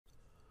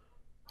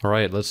All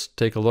right, let's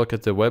take a look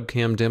at the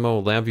webcam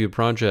demo LabVIEW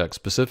project,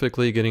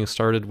 specifically getting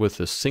started with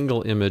the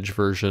single image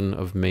version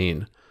of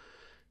main.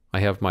 I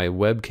have my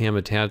webcam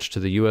attached to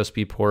the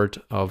USB port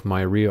of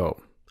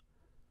myRIO.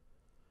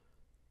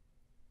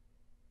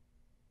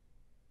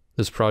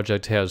 This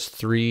project has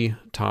 3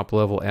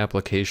 top-level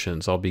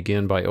applications. I'll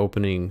begin by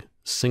opening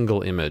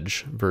single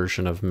image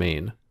version of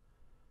main.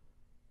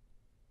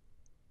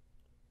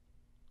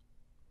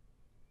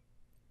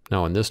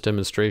 Now in this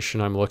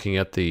demonstration, I'm looking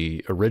at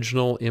the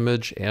original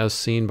image as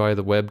seen by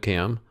the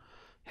webcam.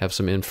 Have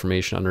some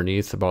information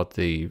underneath about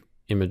the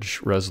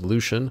image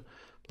resolution.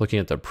 Looking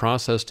at the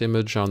processed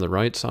image on the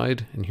right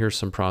side, and here's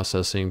some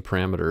processing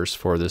parameters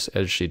for this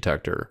edge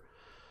detector.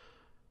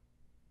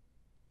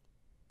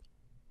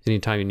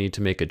 Anytime you need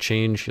to make a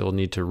change, you'll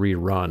need to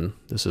rerun.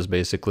 This is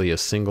basically a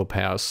single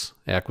pass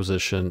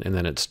acquisition and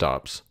then it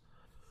stops.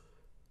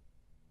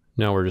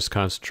 Now we're just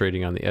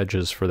concentrating on the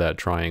edges for that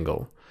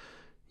triangle.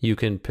 You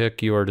can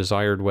pick your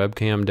desired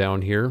webcam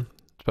down here,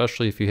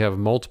 especially if you have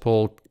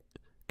multiple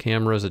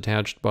cameras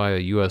attached by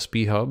a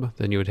USB hub,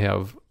 then you would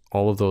have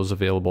all of those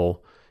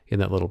available in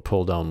that little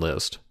pull down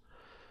list.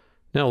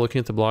 Now looking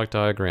at the block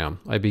diagram,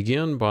 I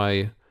begin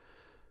by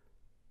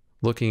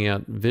looking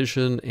at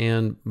vision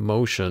and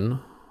motion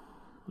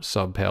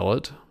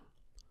subpalette,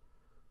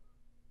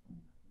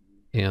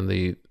 and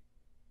the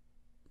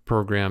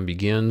program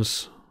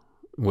begins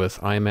with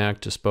iMac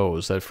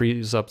dispose. That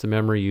frees up the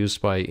memory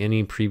used by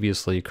any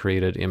previously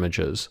created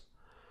images.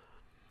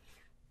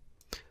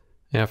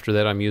 After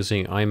that, I'm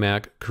using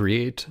iMac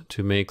create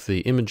to make the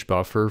image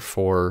buffer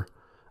for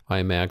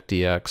iMac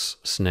DX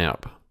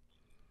snap.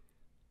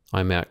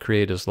 iMac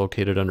create is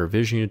located under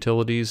Vision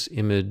Utilities,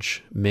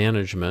 Image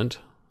Management.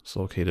 It's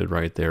located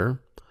right there.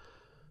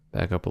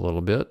 Back up a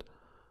little bit.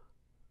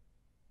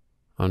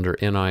 Under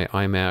NI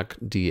iMac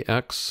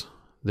DX,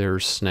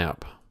 there's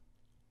snap.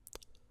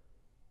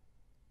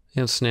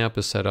 And snap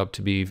is set up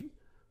to be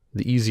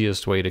the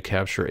easiest way to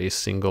capture a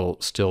single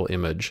still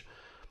image.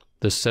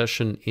 The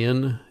session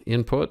in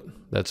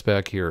input, that's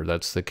back here.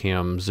 That's the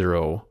cam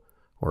 0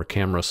 or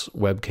camera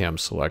webcam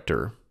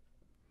selector.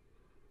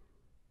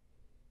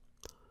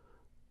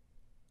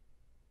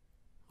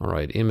 All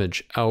right,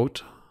 image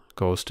out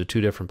goes to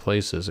 2 different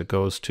places. It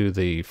goes to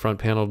the front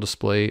panel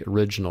display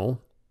original.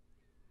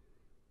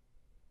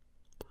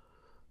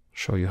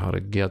 Show you how to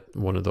get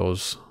one of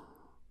those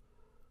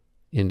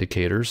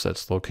indicators.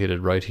 That's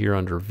located right here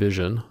under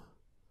vision.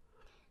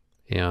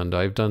 And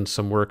I've done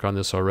some work on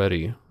this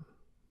already.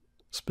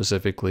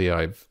 Specifically,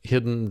 I've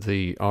hidden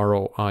the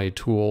ROI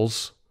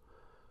tools,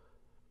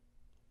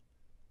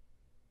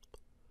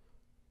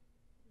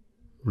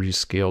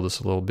 rescaled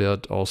this a little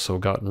bit, also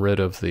gotten rid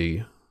of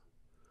the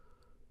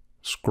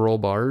scroll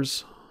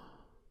bars.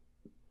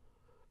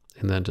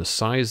 And then to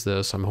size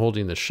this, I'm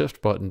holding the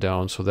shift button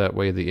down so that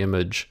way the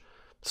image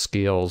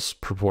scales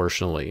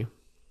proportionally.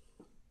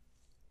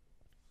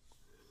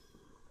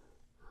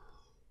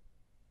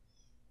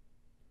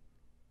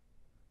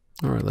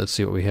 All right, let's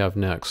see what we have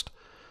next.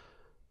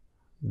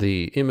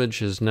 The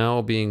image is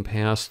now being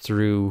passed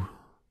through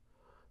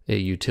a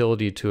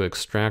utility to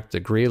extract the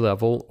gray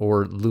level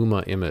or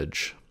Luma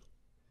image.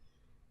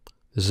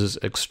 This is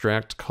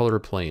extract color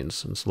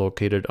planes. It's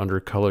located under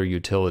color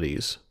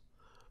utilities.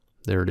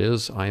 There it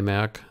is,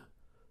 iMac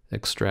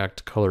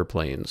extract color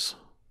planes.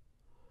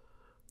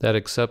 That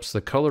accepts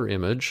the color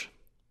image.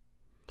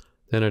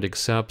 Then it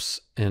accepts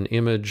an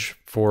image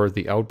for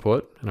the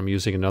output, and I'm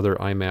using another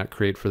iMac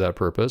create for that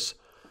purpose.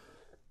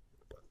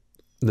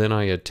 Then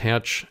I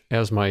attach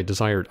as my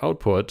desired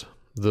output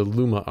the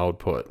Luma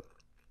output.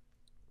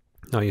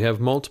 Now you have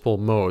multiple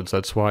modes.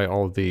 That's why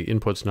all of the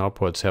inputs and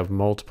outputs have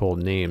multiple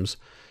names.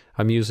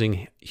 I'm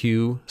using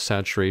hue,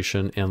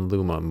 saturation, and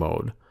Luma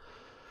mode.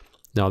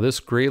 Now this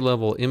gray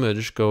level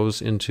image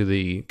goes into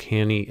the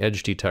canny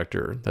edge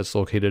detector. That's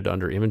located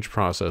under image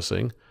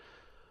processing.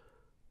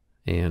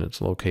 And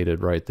it's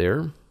located right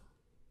there.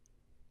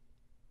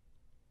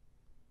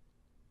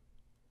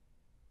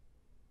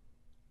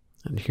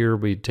 And here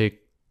we take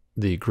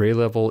the gray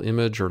level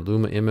image or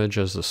Luma image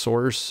as the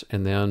source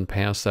and then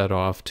pass that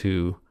off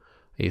to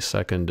a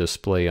second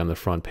display on the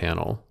front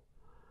panel.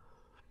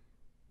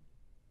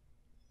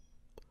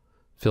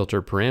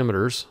 Filter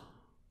parameters.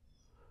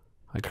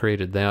 I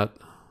created that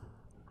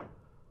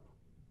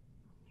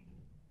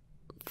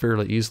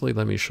fairly easily.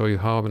 Let me show you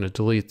how. I'm going to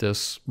delete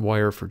this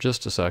wire for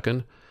just a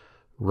second.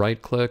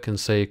 Right click and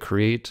say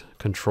create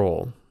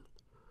control.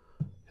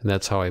 And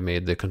that's how I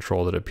made the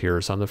control that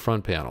appears on the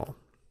front panel.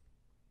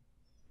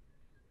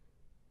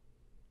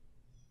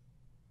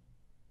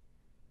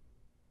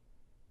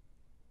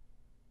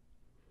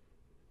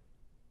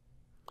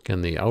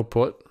 Again, the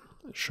output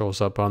shows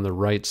up on the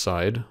right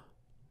side.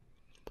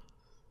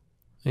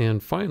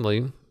 And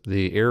finally,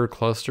 the error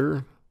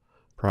cluster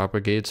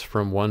propagates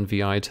from one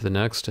VI to the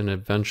next and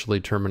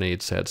eventually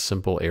terminates at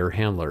simple error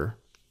handler.